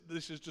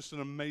this is just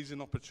an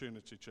amazing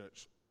opportunity,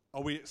 church.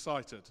 Are we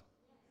excited?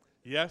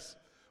 Yes?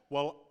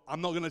 Well,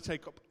 I'm not going to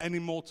take up any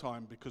more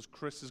time because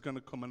Chris is going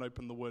to come and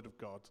open the Word of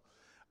God.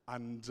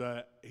 And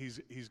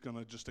he's going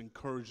to just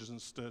encourage us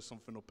and stir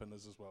something up in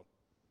us as well.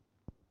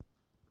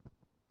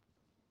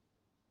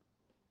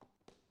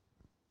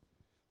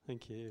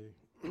 Thank you.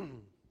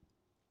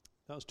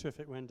 That was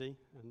terrific, Wendy,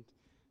 and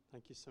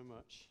thank you so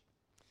much.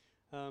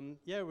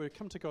 We'll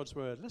come to God's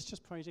Word. Let's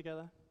just pray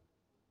together.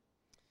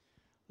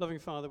 Loving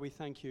Father, we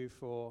thank you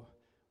for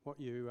what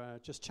you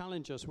just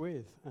challenge us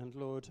with. And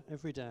Lord,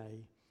 every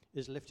day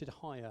is lifted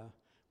higher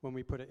when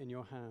we put it in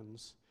your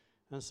hands.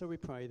 And so we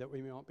pray that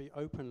we might be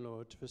open,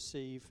 Lord, to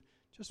receive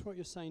just what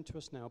you're saying to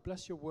us now.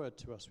 Bless your word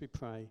to us, we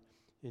pray,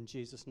 in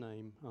Jesus'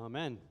 name.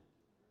 Amen.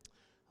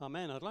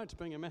 Amen. I'd like to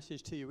bring a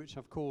message to you which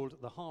I've called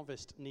The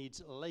Harvest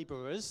Needs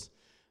Labourers.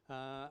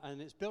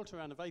 And it's built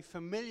around a very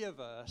familiar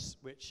verse,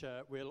 which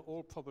we'll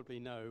all probably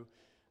know,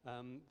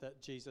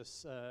 that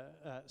Jesus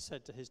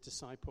said to his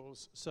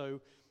disciples.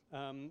 So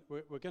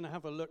we're going to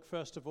have a look,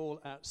 first of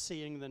all, at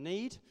seeing the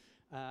need.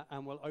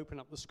 And we'll open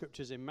up the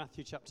scriptures in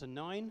Matthew chapter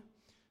 9.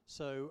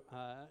 So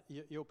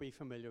you'll be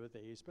familiar with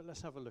these, but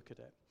let's have a look at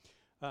it.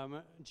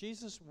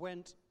 Jesus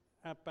went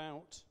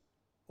about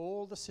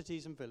all the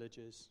cities and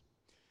villages,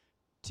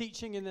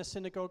 teaching in their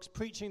synagogues,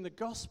 preaching the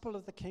gospel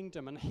of the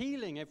kingdom, and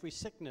healing every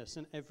sickness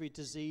and every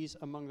disease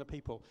among the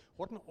people.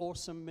 What an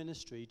awesome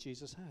ministry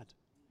Jesus had.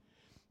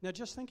 Now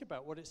just think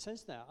about what it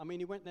says there. I mean,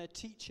 he went there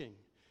teaching,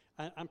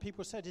 and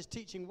people said his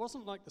teaching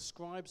wasn't like the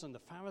scribes and the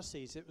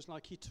Pharisees. It was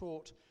like he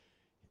taught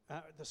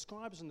the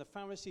scribes and the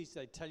Pharisees.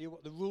 They'd tell you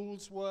what the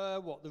rules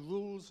were, what the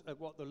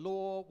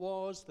law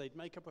was. They'd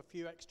make up a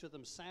few extra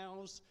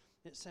themselves,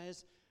 it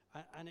says,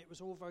 and it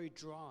was all very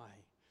dry.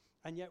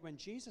 And yet when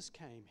Jesus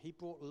came, he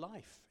brought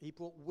life, he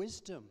brought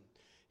wisdom,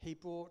 he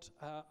brought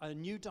a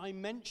new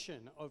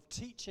dimension of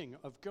teaching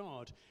of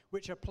God,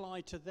 which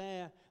applied to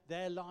their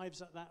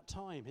lives at that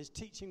time. His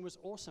teaching was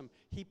awesome.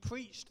 He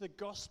preached the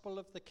gospel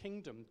of the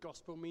kingdom.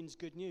 Gospel means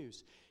good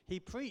news. He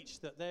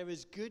preached that there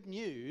is good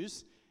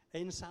news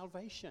in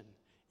salvation,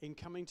 in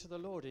coming to the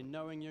Lord, in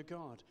knowing your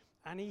God.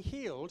 And he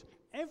healed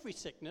every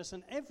sickness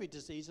and every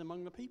disease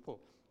among the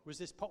people. Was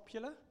this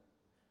popular?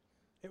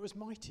 It was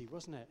mighty,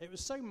 wasn't it? It was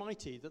so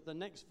mighty that the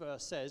next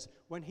verse says,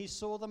 when he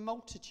saw the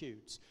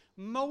multitudes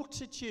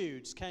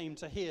came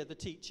to hear the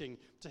teaching,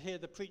 to hear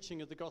the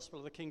preaching of the gospel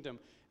of the kingdom,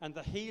 and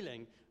the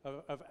healing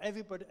of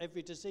everybody,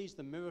 every disease,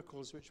 the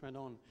miracles which went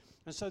on.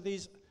 And so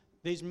these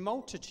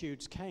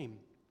multitudes came.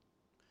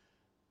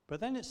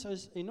 But then it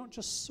says he not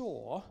just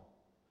saw,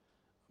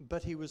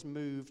 but he was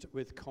moved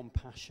with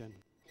compassion.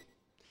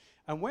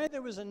 And where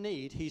there was a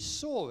need, he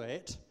saw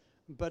it,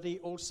 but he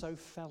also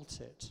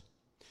felt it.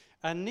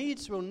 And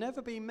needs will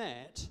never be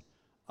met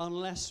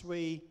unless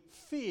we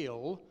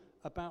feel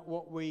about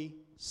what we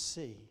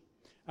see.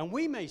 And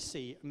we may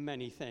see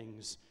many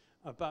things,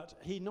 but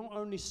he not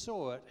only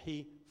saw it,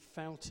 he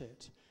felt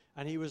it.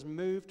 And he was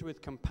moved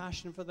with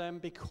compassion for them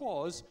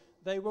because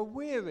they were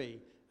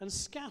weary and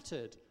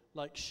scattered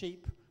like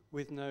sheep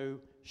with no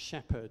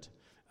shepherd.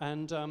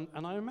 And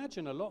I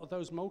imagine a lot of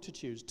those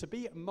multitudes, to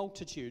be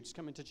multitudes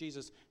coming to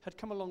Jesus, had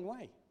come a long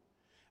way.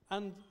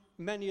 And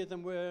many of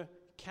them were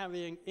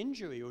carrying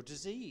injury or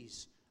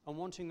disease and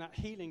wanting that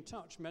healing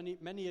touch. Many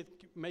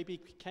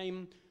maybe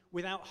came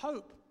without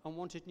hope and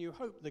wanted new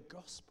hope, the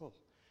gospel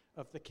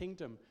of the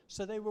kingdom.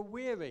 So they were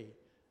weary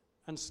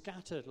and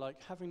scattered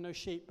like having no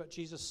sheep, but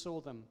Jesus saw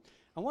them.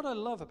 And what I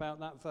love about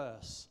that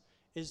verse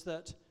is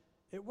that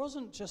it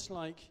wasn't just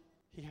like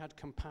he had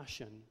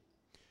compassion.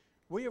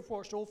 We have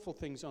watched awful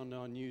things on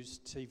our news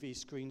TV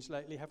screens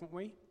lately, haven't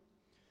we?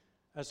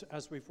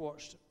 As we've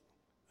watched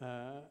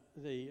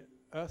the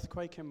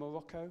earthquake in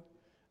Morocco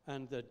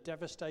and the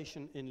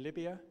devastation in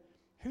Libya.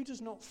 Who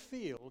does not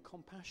feel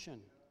compassion?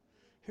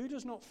 Who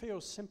does not feel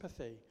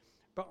sympathy?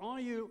 But are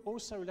you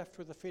also left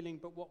with the feeling,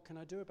 but what can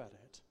I do about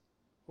it?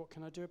 What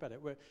can I do about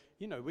it?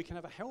 We can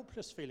have a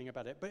helpless feeling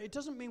about it, but it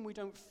doesn't mean we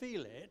don't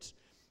feel it.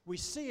 We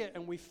see it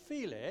and we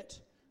feel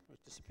it. Oh,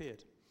 it's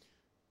disappeared.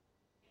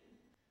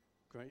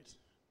 Great.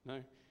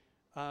 No.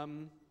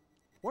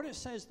 What it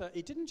says that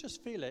he didn't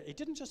just feel it, he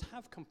didn't just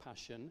have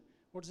compassion.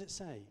 What does it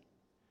say?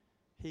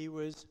 He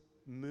was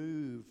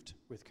moved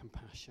with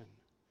compassion.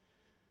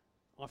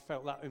 I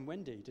felt that in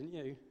Wendy, didn't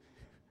you?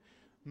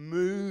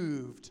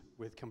 Moved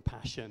with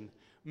compassion.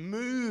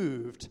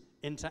 Moved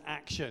into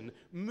action.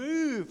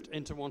 Moved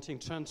into wanting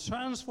to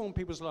transform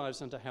people's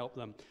lives and to help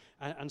them.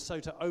 And so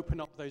to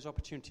open up those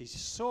opportunities. He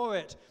saw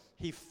it.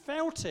 He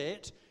felt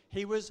it.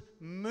 He was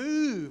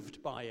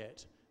moved by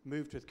it.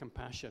 Moved with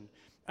compassion.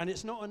 And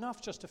it's not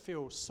enough just to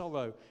feel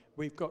sorrow.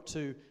 We've got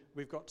to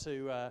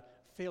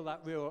feel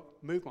that real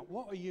movement.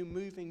 What are you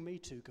moving me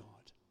to, God?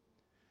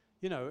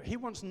 He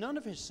wants none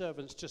of his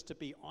servants just to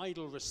be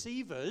idle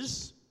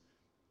receivers.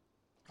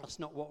 That's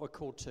not what we're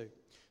called to.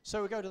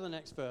 So we go to the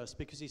next verse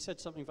because he said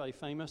something very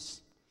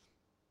famous.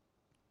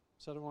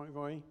 Is that all right,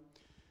 Roy?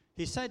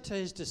 He said to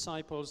his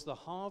disciples, the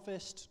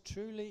harvest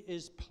truly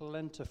is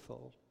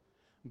plentiful,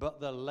 but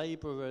the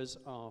laborers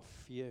are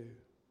few.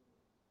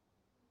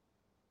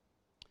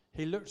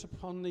 He looked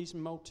upon these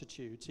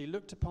multitudes. He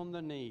looked upon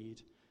the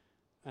need.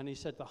 And he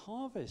said, the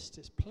harvest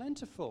is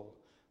plentiful.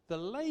 The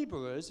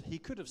laborers, he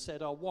could have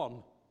said, are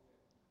one.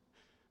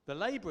 The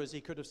laborers, he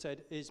could have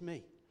said, is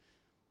me.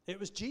 It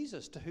was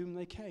Jesus to whom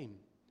they came.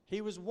 He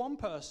was one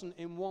person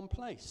in one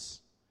place.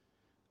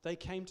 They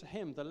came to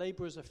him. The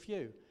laborers are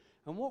few.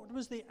 And what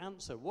was the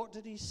answer? What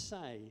did he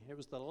say? It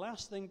was the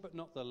last thing but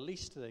not the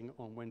least thing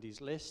on Wendy's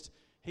list.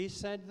 He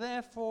said,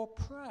 therefore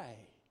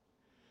pray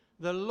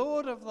the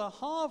Lord of the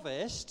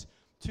harvest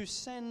to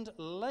send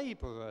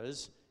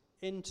laborers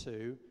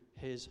into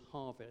his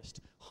harvest.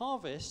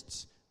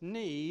 Harvests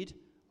need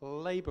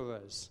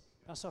laborers.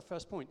 That's our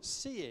first point,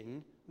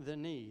 seeing the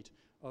need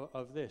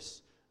of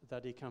this,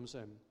 that he comes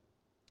in.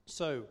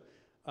 So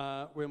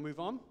we'll move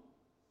on.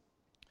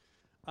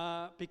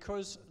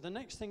 Because the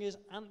next thing is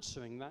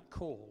answering that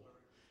call.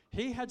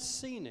 He had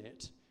seen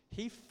it,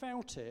 he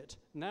felt it,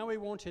 now he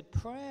wanted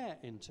prayer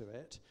into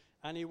it,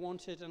 and he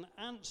wanted an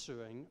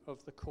answering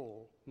of the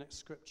call. Next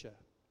scripture.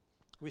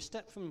 We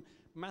step from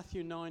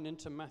Matthew 9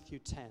 into Matthew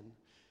 10.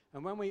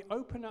 And when we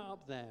open it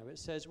up there, it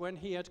says, when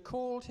he had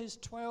called his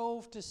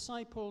 12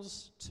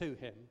 disciples to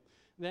him,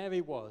 there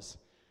he was.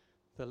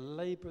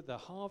 The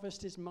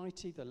harvest is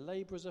mighty, the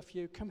laborers are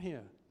few. Come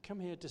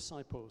here,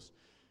 disciples.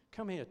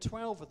 Come here.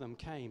 12 of them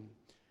came.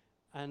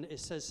 And it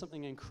says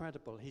something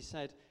incredible. He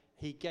said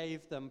he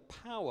gave them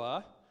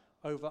power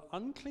over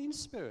unclean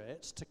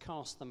spirits to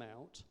cast them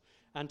out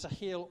and to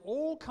heal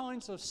all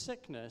kinds of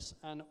sickness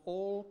and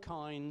all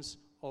kinds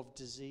of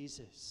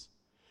diseases.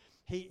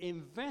 He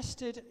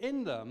invested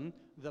in them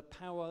the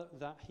power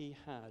that he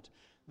had.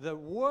 The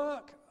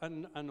work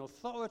and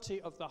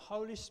authority of the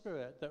Holy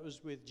Spirit that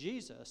was with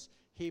Jesus,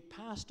 he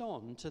passed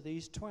on to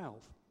these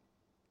 12.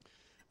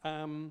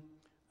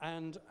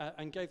 And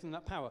gave them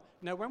that power.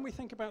 Now, when we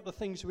think about the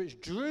things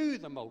which drew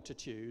the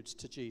multitudes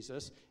to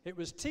Jesus, it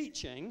was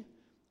teaching,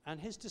 and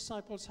his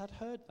disciples had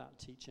heard that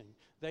teaching.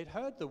 They'd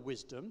heard the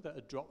wisdom that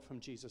had dropped from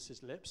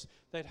Jesus' lips.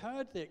 They'd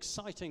heard the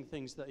exciting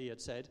things that he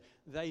had said.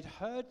 They'd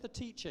heard the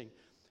teaching.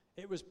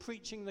 It was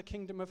preaching the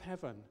kingdom of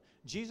heaven.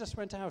 Jesus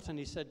went out and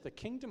he said, the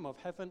kingdom of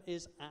heaven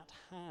is at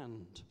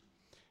hand.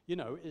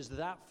 Is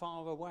that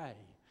far away.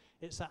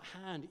 It's at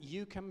hand.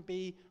 You can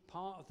be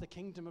part of the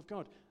kingdom of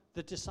God.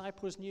 The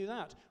disciples knew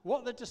that.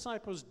 What the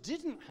disciples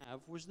didn't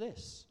have was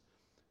this,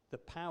 the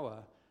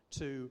power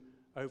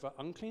over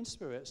unclean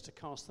spirits to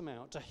cast them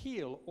out, to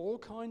heal all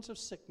kinds of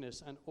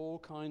sickness and all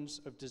kinds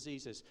of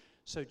diseases.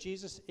 So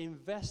Jesus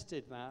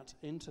invested that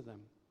into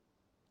them.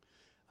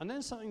 And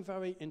then something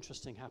very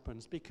interesting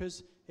happens,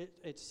 because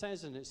it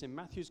says, and it's in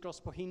Matthew's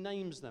gospel, he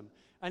names them.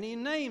 And he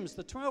names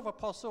the 12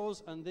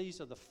 apostles, and these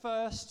are the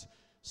first,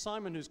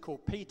 Simon, who's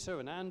called Peter,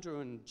 and Andrew,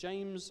 and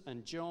James,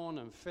 and John,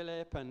 and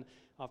Philip, and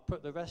I've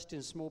put the rest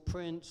in small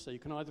print so you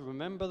can either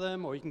remember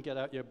them or you can get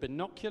out your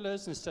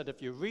binoculars instead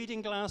of your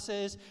reading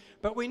glasses.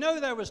 But we know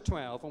there was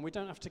 12, and we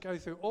don't have to go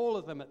through all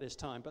of them at this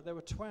time, but there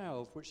were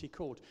 12 which he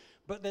called.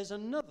 But there's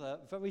another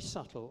very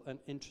subtle and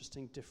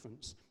interesting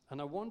difference.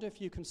 And I wonder if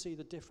you can see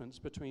the difference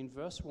between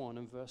verse 1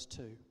 and verse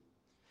 2.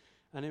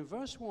 And in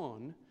verse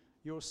 1,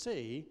 you'll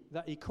see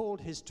that he called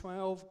his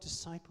 12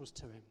 disciples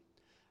to him.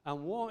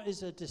 And what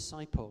is a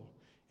disciple?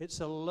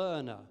 It's a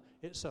learner.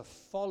 It's a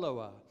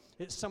follower.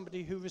 It's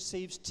somebody who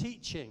receives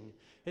teaching.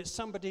 It's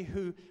somebody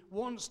who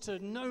wants to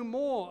know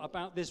more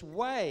about this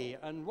way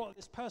and what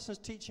this person's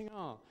teaching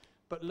are.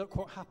 But look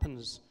what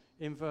happens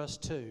in verse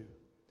 2.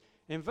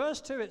 In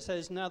verse 2 it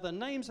says, now the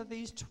names of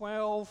these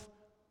 12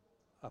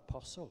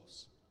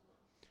 apostles.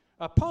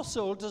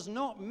 Apostle does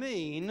not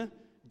mean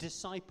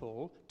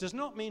disciple, does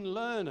not mean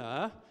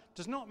learner,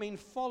 does not mean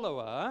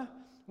follower.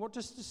 What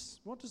does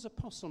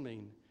apostle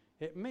mean?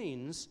 It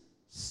means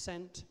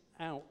sent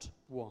out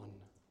one.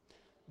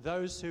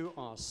 Those who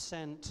are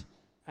sent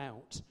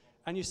out.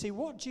 And you see,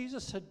 what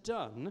Jesus had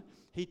done,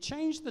 he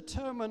changed the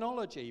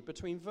terminology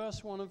between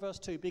verse 1 and verse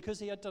 2 because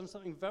he had done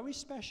something very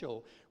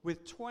special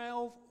with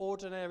 12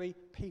 ordinary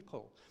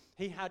people.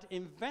 He had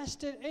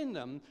invested in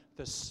them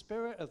the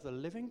Spirit of the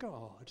living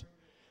God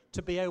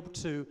to be able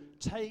to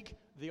take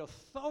the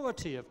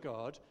authority of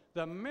God,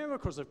 the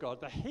miracles of God,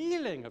 the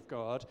healing of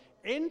God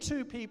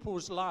into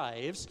people's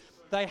lives.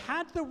 They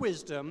had the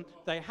wisdom,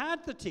 they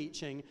had the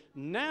teaching,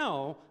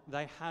 now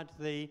they had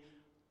the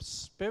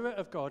Spirit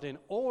of God in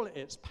all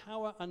its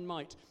power and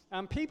might.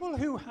 And people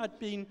who had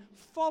been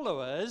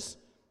followers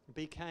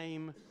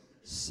became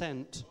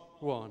sent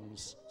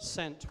ones.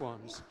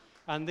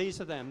 And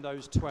these are them,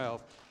 those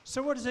 12.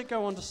 So what does it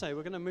go on to say?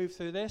 We're going to move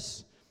through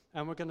this,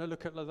 and we're going to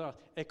look at the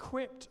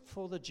equipped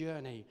for the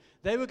journey.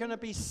 They were going to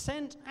be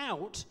sent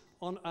out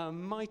on a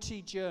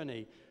mighty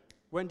journey.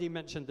 Wendy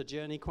mentioned the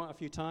journey quite a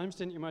few times,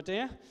 didn't you, my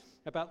dear?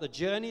 About the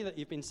journey that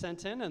you've been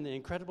sent in and the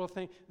incredible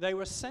thing. They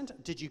were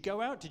sent. Did you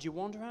go out? Did you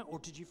wander out? Or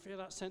did you feel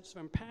that sense of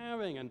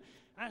empowering? And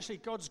actually,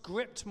 God's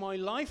gripped my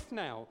life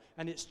now,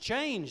 and it's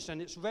changed,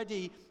 and it's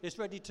ready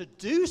to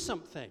do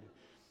something.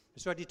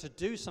 It's ready to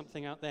do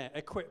something out there,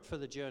 equipped for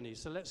the journey.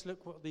 So let's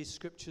look what these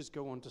scriptures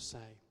go on to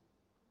say.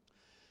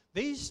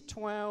 These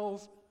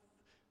 12,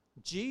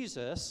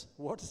 Jesus,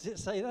 what does it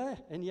say there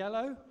in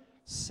yellow?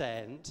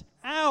 sent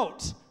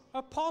out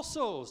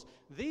apostles.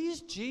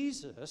 These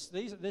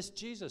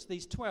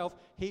 12,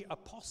 he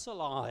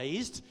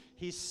apostolized,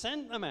 he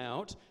sent them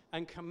out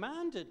and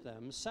commanded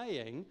them,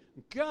 saying,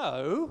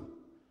 go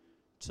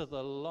to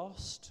the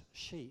lost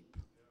sheep.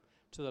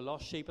 To the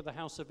lost sheep of the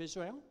house of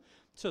Israel,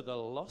 to the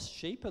lost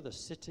sheep of the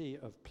city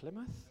of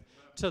Plymouth,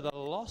 to the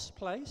lost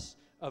place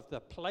of the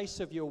place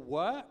of your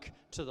work,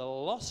 to the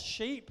lost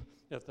sheep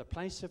of the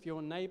place of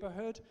your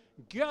neighborhood.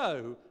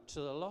 Go to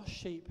the lost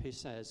sheep, he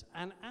says,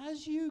 and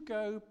as you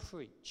go,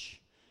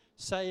 preach,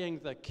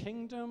 saying the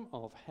kingdom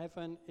of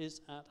heaven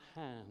is at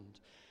hand.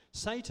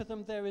 Say to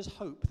them, there is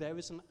hope, there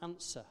is an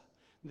answer.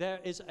 There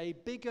is a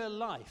bigger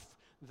life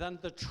than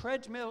the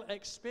treadmill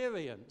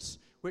experience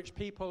which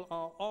people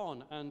are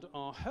on and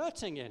are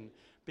hurting in,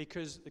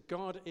 because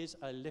God is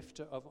a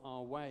lifter of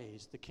our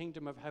ways. The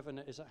kingdom of heaven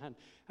is at hand.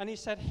 And he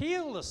said,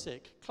 heal the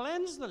sick,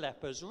 cleanse the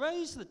lepers,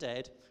 raise the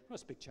dead. Well,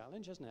 that's a big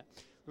challenge, isn't it?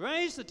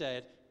 Raise the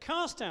dead,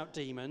 cast out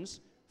demons.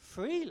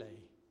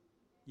 Freely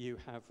you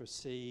have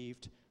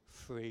received,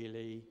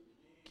 freely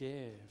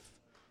give.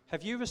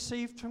 Have you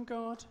received from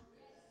God?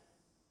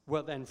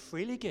 Well, then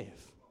freely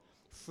give.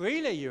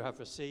 Freely you have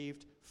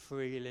received,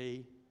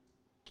 freely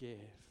give.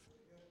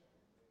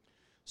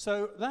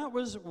 So that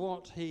was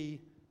what he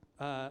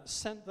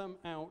sent them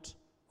out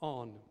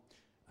on.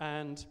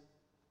 And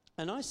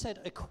I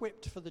said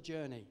equipped for the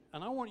journey.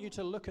 And I want you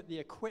to look at the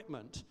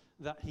equipment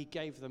that he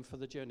gave them for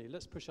the journey.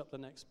 Let's push up the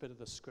next bit of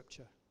the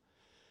scripture.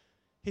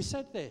 He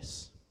said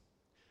this,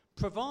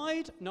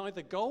 provide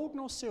neither gold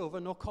nor silver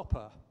nor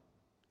copper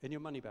in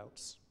your money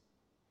belts,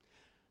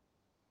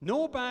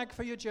 nor bag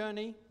for your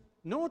journey,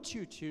 nor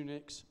 2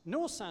 tunics,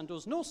 nor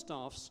sandals, nor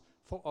staffs,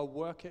 for a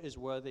worker is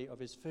worthy of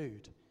his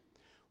food.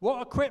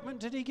 What equipment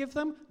did he give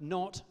them?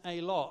 Not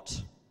a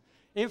lot.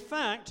 In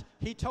fact,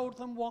 he told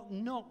them what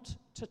not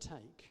to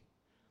take.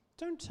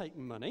 Don't take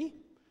money.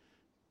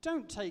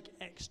 Don't take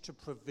extra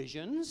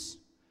provisions.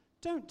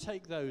 Don't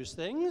take those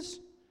things.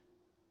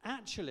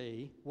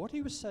 Actually, what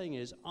he was saying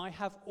is, I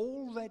have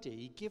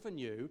already given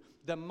you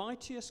the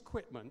mightiest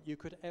equipment you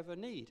could ever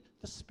need,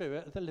 the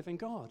Spirit of the living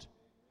God.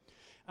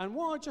 And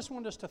what I just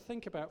want us to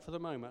think about for the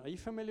moment, are you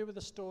familiar with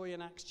the story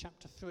in Acts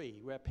chapter 3,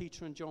 where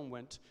Peter and John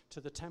went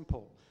to the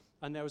temple,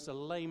 and there was a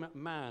lame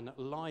man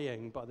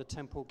lying by the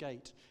temple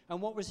gate?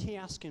 And what was he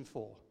asking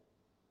for?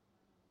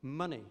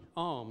 Money,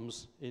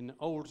 alms in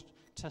Old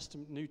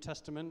Testament, New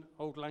Testament,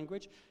 Old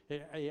language.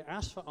 He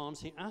asked for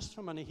alms, he asked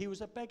for money. He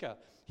was a beggar.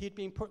 He'd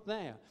been put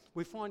there.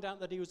 We find out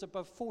that he was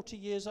above 40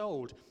 years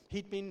old.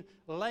 He'd been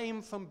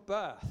lame from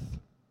birth.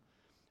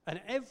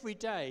 And every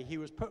day he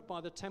was put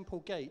by the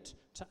temple gate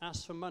to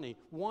ask for money.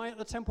 Why at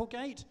the temple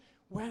gate?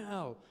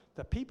 Well,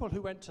 the people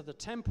who went to the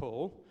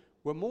temple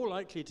were more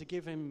likely to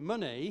give him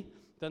money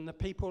than the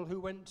people who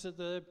went to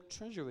the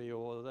treasury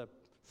or the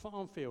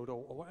farm field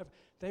or whatever.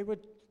 They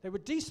were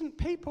decent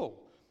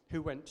people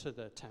who went to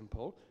the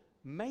temple.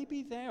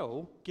 Maybe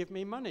they'll give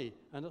me money,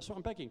 and that's what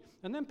I'm begging.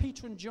 And then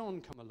Peter and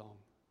John come along,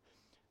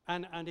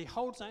 and he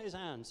holds out his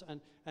hands,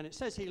 and it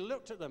says he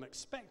looked at them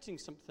expecting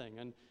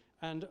something,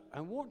 and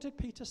what did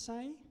Peter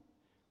say?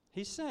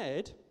 He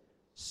said,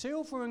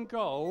 silver and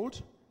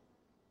gold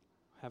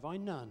have I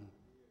none,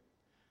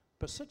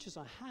 but such as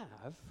I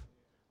have,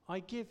 I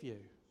give you.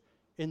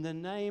 In the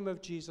name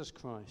of Jesus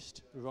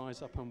Christ,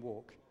 rise up and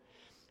walk.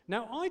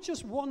 Now, I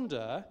just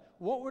wonder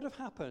what would have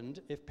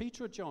happened if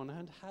Peter or John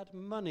had had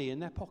money in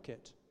their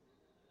pocket.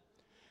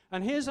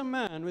 And here's a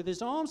man with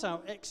his arms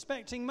out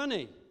expecting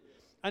money.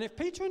 And if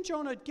Peter and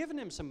John had given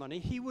him some money,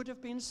 he would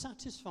have been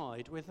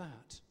satisfied with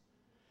that.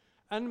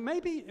 And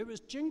maybe it was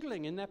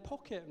jingling in their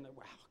pocket. And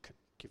well, I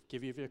could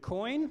give you a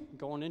coin,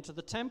 go on into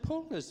the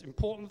temple. There's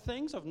important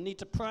things. I need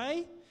to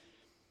pray.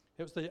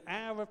 It was the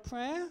hour of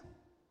prayer.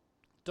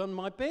 Done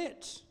my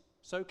bit.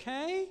 It's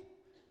okay.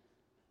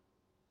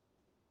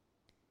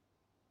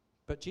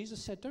 But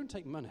Jesus said, don't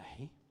take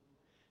money.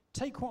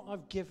 Take what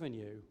I've given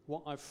you,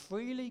 what I've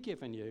freely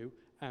given you,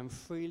 and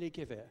freely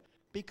give it.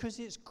 Because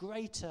it's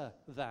greater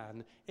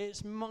than,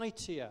 it's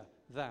mightier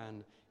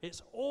than,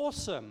 it's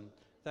awesome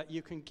that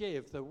you can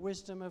give the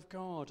wisdom of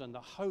God and the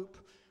hope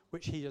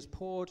which he has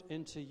poured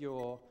into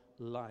your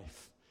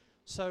life.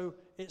 So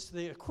it's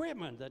the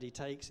equipment that he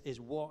takes is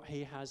what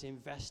he has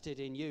invested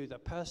in you, the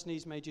person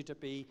he's made you to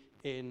be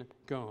in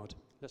God.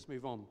 Let's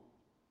move on.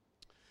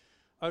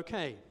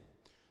 Okay.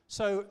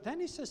 So then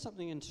he says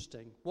something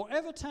interesting.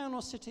 Whatever town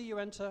or city you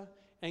enter,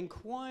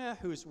 inquire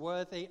who's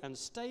worthy and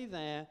stay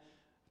there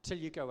till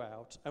you go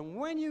out. And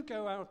when you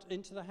go out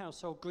into the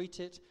household, greet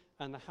it,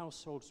 and the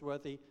household's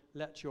worthy,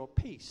 let your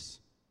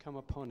peace come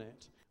upon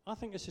it. I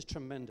think this is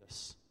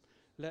tremendous.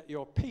 Let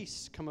your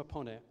peace come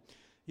upon it.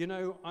 You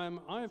know,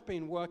 I've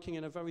been working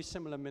in a very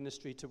similar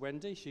ministry to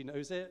Wendy. She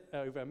knows it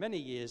over many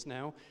years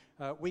now.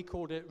 We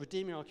called it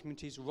Redeeming Our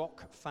Community's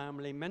Rock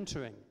Family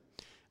Mentoring.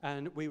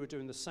 And we were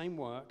doing the same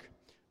work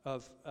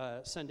of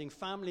sending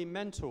family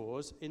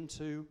mentors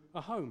into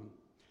a home.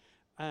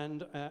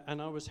 And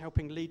I was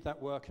helping lead that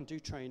work and do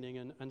training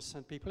and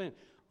send people in.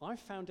 I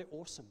found it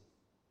awesome.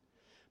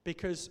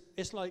 Because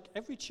it's like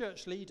every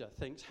church leader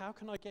thinks, how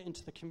can I get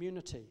into the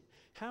community?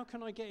 How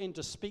can I get in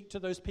to speak to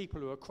those people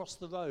who are across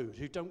the road,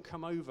 who don't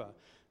come over?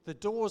 The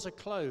doors are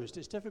closed.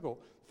 It's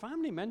difficult.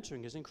 Family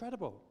mentoring is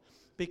incredible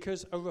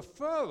because a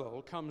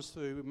referral comes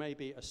through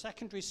maybe a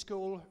secondary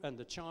school and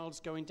the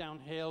child's going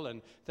downhill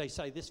and they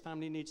say this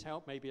family needs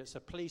help. Maybe it's a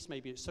police,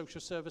 maybe it's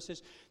social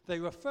services. They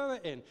refer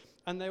it in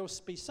and they'll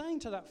be saying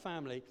to that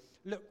family,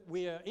 look,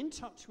 we are in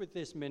touch with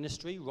this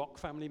ministry, Rock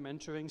Family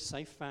Mentoring,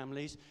 Safe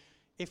Families.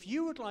 If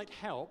you would like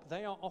help,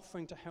 they are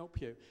offering to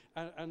help you.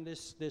 And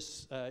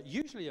this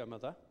usually a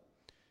mother,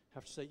 I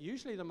have to say,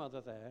 usually the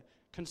mother there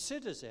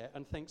considers it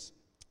and thinks,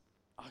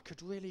 I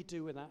could really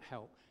do with that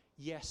help.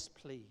 Yes,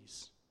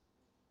 please.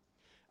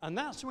 And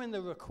that's when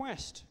the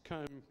request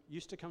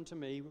used to come to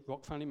me,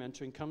 Rock Family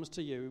Mentoring, comes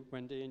to you,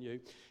 Wendy and you,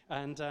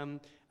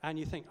 and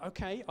you think,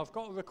 okay, I've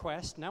got a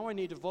request, now I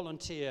need a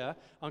volunteer,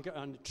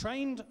 I'm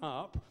trained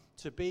up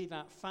to be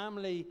that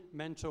family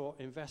mentor,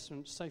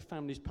 investment, safe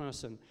families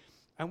person.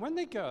 And when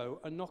they go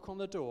and knock on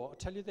the door, I'll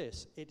tell you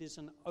this, it is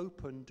an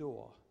open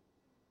door.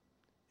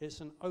 It's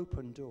an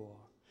open door.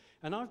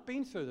 And I've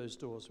been through those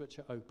doors which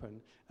are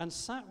open and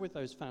sat with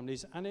those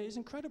families, and it is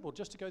incredible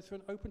just to go through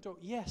an open door.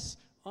 Yes,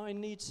 I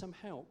need some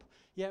help.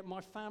 Yet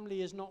my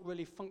family is not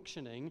really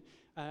functioning.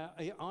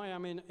 I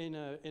am in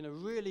a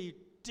really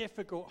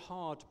difficult,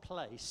 hard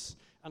place,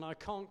 and I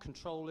can't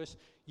control this.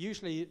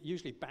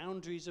 Usually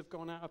boundaries have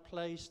gone out of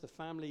place. The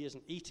family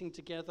isn't eating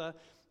together.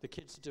 The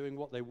kids are doing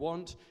what they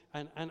want.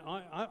 And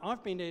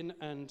I've been in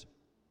and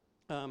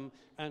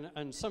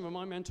some of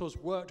my mentors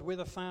worked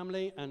with a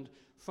family, and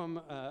from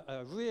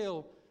a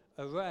real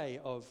array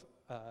of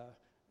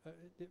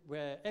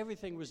where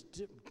everything was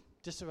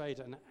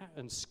disarrayed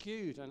and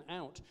skewed and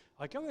out,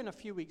 I go in a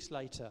few weeks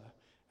later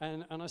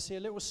and I see a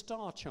little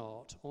star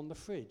chart on the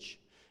fridge.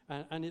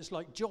 And it's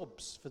like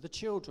jobs for the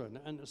children,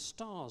 and the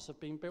stars have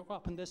been built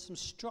up, and there's some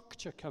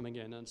structure coming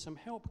in and some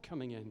help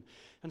coming in,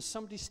 and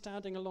somebody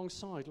standing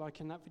alongside,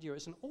 like in that video.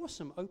 It's an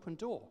awesome open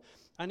door.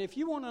 And if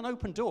you want an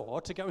open door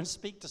to go and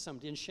speak to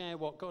somebody and share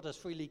what God has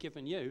freely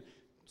given you,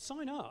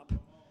 sign up.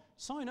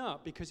 Sign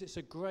up, because it's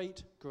a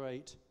great,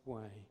 great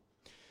way.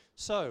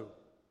 So,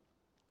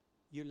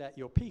 you let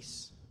your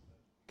peace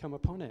come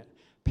upon it.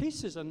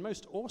 Peace is a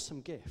most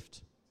awesome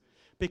gift,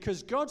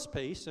 because God's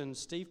peace, and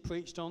Steve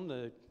preached on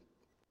the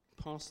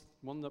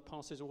one that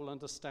passes all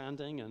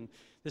understanding, and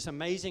this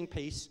amazing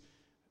peace.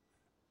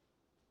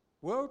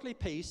 Worldly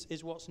peace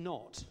is what's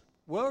not.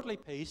 Worldly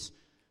peace,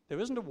 there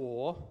isn't a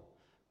war,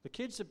 the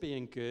kids are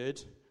being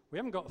good, we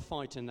haven't got a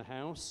fight in the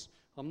house,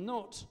 I'm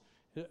not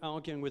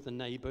arguing with the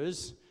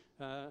neighbours,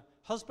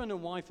 husband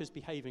and wife is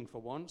behaving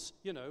for once,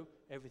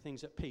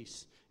 everything's at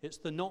peace. It's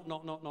the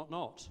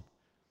not.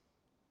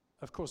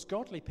 Of course,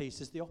 godly peace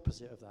is the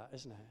opposite of that,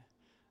 isn't it?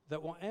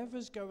 That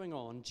whatever's going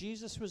on,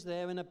 Jesus was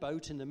there in a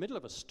boat in the middle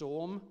of a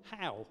storm.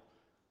 How?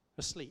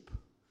 Asleep,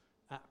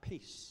 at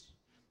peace.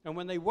 And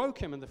when they woke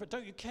him and they thought,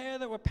 don't you care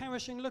that we're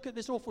perishing? Look at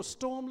this awful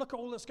storm. Look at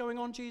all that's going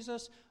on,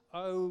 Jesus.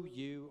 Oh,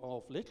 you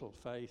of little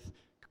faith,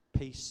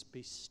 peace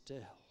be still.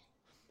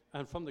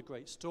 And from the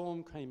great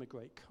storm came a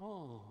great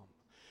calm.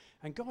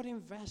 And God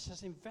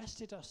has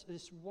invested us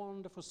this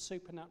wonderful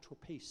supernatural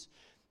peace.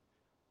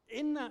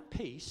 In that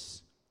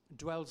peace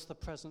dwells the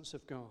presence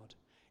of God.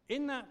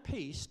 In that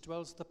peace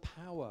dwells the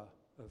power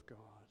of God.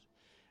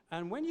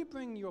 And when you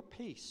bring your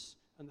peace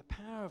and the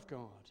power of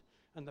God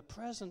and the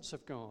presence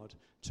of God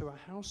to a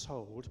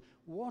household,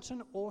 what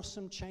an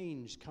awesome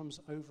change comes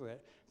over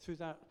it through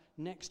that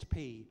next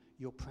P,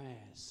 your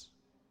prayers,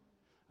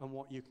 and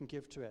what you can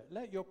give to it.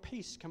 Let your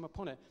peace come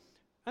upon it.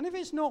 And if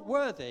it's not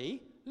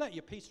worthy, let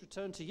your peace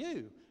return to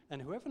you.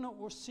 And whoever not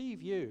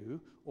receive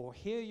you or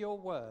hear your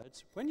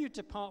words, when you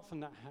depart from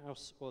that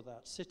house or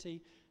that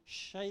city,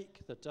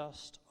 shake the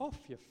dust off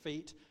your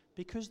feet,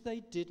 because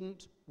they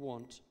didn't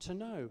want to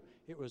know.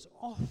 It was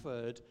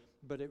offered,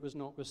 but it was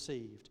not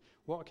received.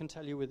 What I can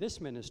tell you with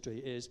this ministry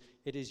is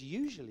it is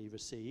usually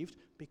received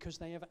because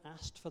they have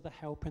asked for the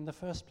help in the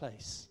first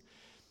place,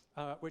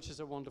 which is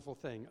a wonderful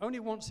thing. Only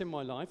once in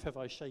my life have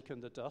I shaken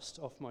the dust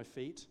off my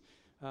feet,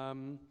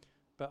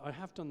 but I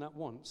have done that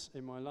once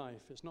in my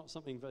life. It's not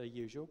something very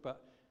usual,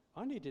 but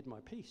I needed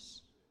my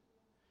peace.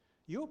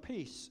 Your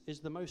peace is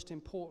the most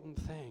important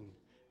thing,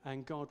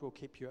 and God will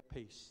keep you at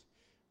peace.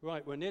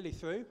 Right, we're nearly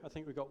through. I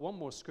think we've got one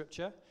more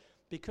scripture,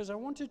 because I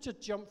wanted to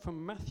jump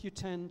from Matthew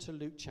 10 to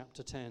Luke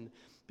chapter 10,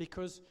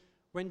 because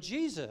when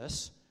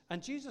Jesus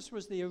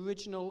was the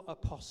original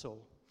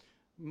apostle,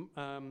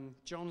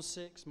 John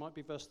 6, might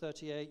be verse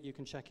 38, you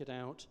can check it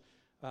out.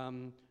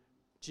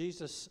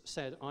 Jesus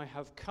said, I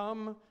have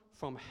come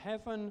from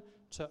heaven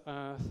to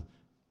earth,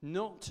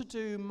 not to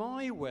do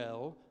my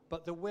will,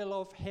 but the will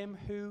of him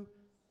who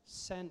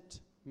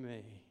sent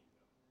me.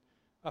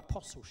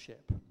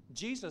 Apostleship.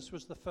 Jesus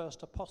was the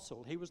first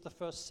apostle. He was the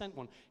first sent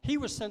one. He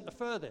was sent the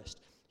furthest.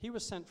 He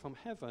was sent from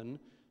heaven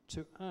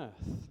to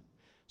earth.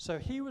 So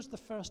he was the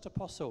first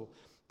apostle,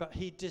 but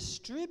he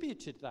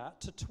distributed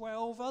that to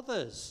 12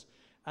 others.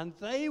 And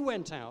they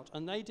went out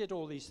and they did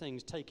all these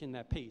things, taking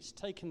their peace,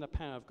 taking the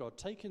power of God,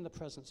 taking the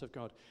presence of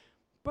God.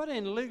 But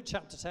in Luke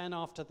chapter 10,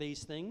 after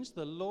these things,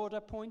 the Lord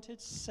appointed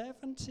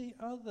 70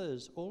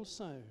 others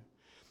also,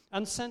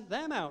 and sent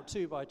them out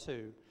 2 by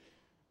 2,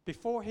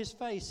 before his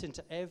face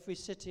into every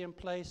city and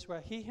place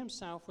where he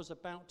himself was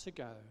about to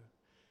go.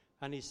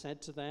 And he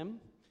said to them,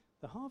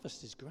 the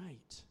harvest is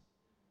great,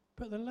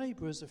 but the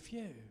laborers are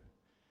few.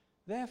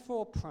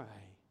 Therefore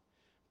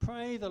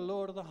pray the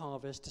Lord of the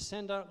harvest to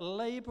send out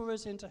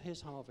laborers into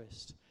his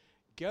harvest.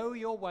 Go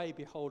your way,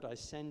 behold, I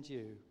send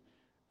you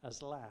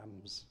as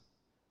lambs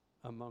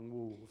among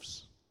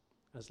wolves.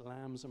 As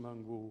lambs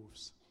among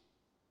wolves.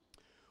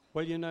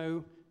 Well, you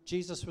know,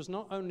 Jesus was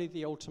not only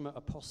the ultimate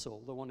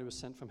apostle, the one who was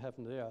sent from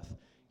heaven to the earth,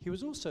 he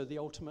was also the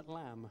ultimate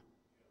lamb.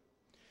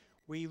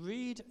 We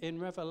read in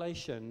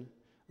Revelation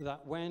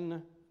that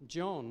when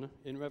John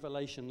in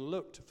Revelation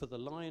looked for the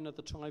Lion of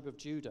the tribe of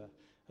Judah,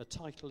 a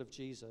title of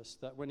Jesus,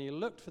 that when he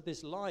looked for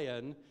this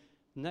lion,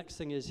 next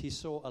thing is he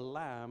saw a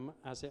lamb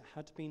as it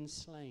had been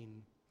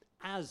slain.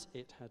 As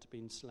it had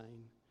been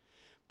slain.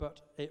 But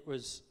there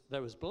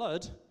was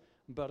blood,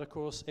 but of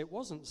course it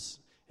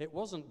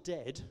wasn't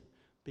dead,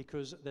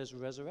 because there's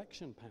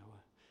resurrection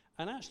power.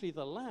 And actually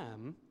the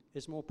lamb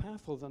is more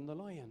powerful than the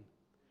lion,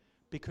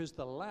 because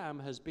the lamb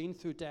has been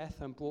through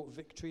death and brought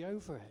victory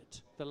over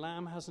it. The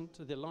lion hasn't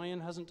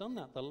done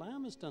that. The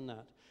lamb has done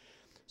that.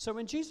 So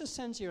when Jesus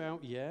sends you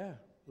out,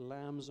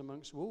 lambs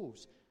amongst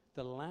wolves,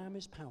 the lamb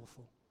is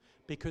powerful,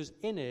 because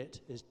in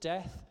it is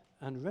death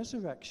and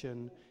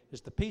resurrection,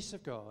 is the peace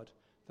of God,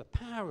 the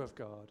power of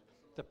God,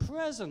 the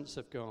presence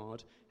of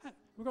God.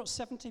 We've got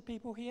 70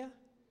 people here.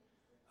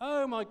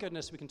 Oh my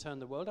goodness, we can turn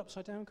the world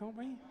upside down, can't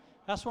we?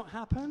 That's what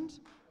happened.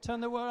 Turn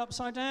the world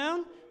upside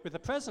down with the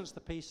presence, the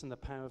peace, and the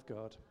power of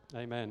God.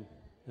 Amen.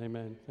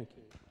 Amen. Thank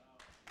you.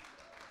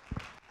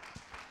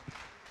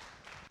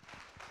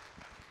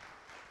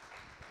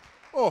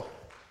 Oh,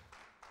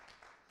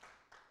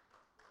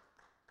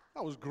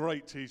 that was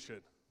great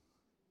teaching.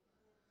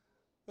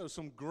 There was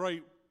some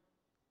great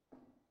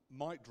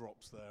mic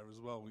drops there as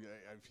well,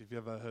 if you've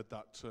ever heard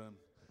that term.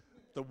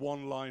 The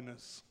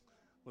one-liners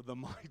with the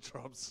mic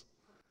drops.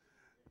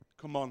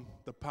 Come on,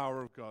 the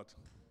power of God.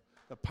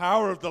 The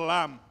power of the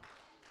Lamb.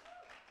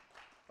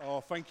 Oh,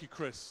 thank you,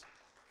 Chris.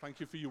 Thank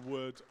you for your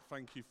word.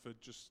 Thank you for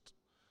just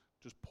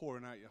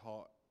pouring out your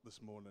heart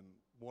this morning.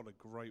 What a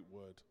great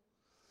word.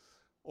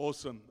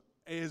 Awesome.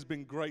 It has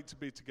been great to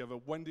be together.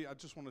 Wendy, I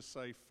just want to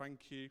say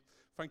thank you.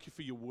 Thank you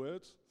for your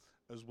word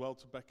as well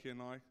to Becky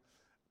and I.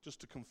 Just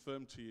to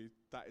confirm to you,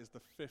 that is the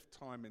 5th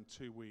time in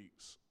 2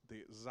 weeks the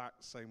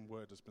exact same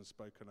word has been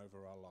spoken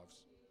over our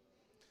lives.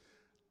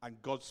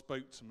 And God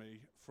spoke to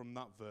me from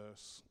that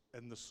verse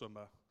in the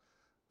summer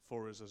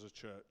for us as a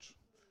church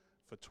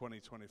for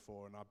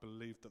 2024. And I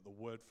believe that the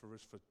word for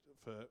us for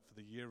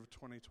the year of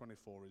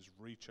 2024 is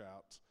reach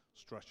out,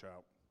 stretch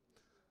out.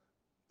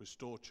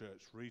 Restore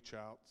church, reach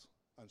out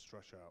and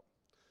stretch out.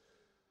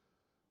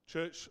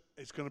 Church,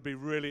 it's going to be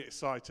really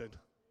exciting.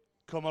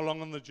 Come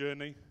along on the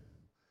journey.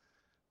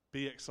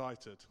 Be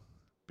excited.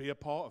 Be a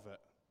part of it.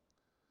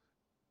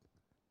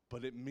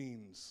 But it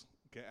means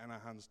getting our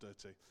hands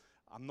dirty.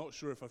 I'm not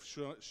sure if I've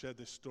shared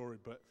this story,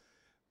 but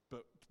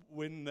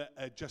when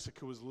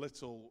Jessica was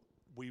little,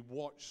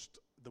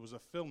 there was a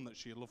film that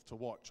she loved to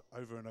watch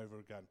over and over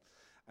again.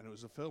 And it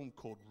was a film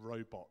called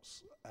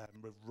Robots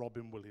with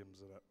Robin Williams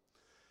in it.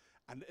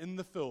 And in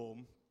the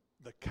film,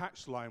 the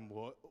catchline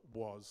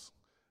was,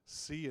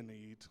 see a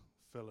need,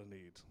 fill a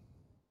need.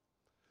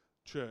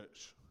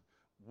 Church,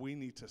 we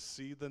need to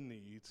see the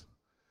need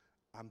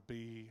and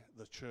be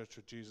the church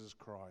of Jesus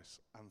Christ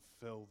and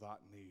fill that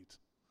need.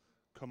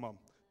 Come on,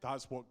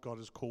 that's what God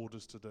has called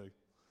us to do.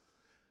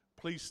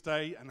 Please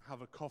stay and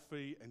have a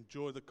coffee,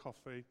 enjoy the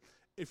coffee.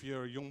 If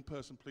you're a young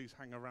person, please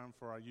hang around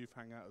for our youth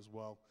hangout as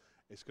well.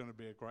 It's going to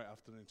be a great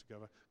afternoon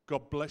together.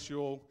 God bless you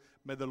all.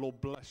 May the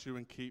Lord bless you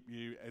and keep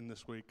you in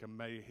this week, and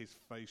may his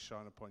face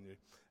shine upon you.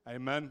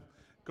 Amen.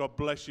 God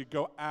bless you.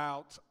 Go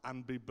out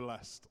and be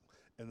blessed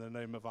in the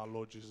name of our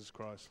Lord Jesus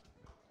Christ.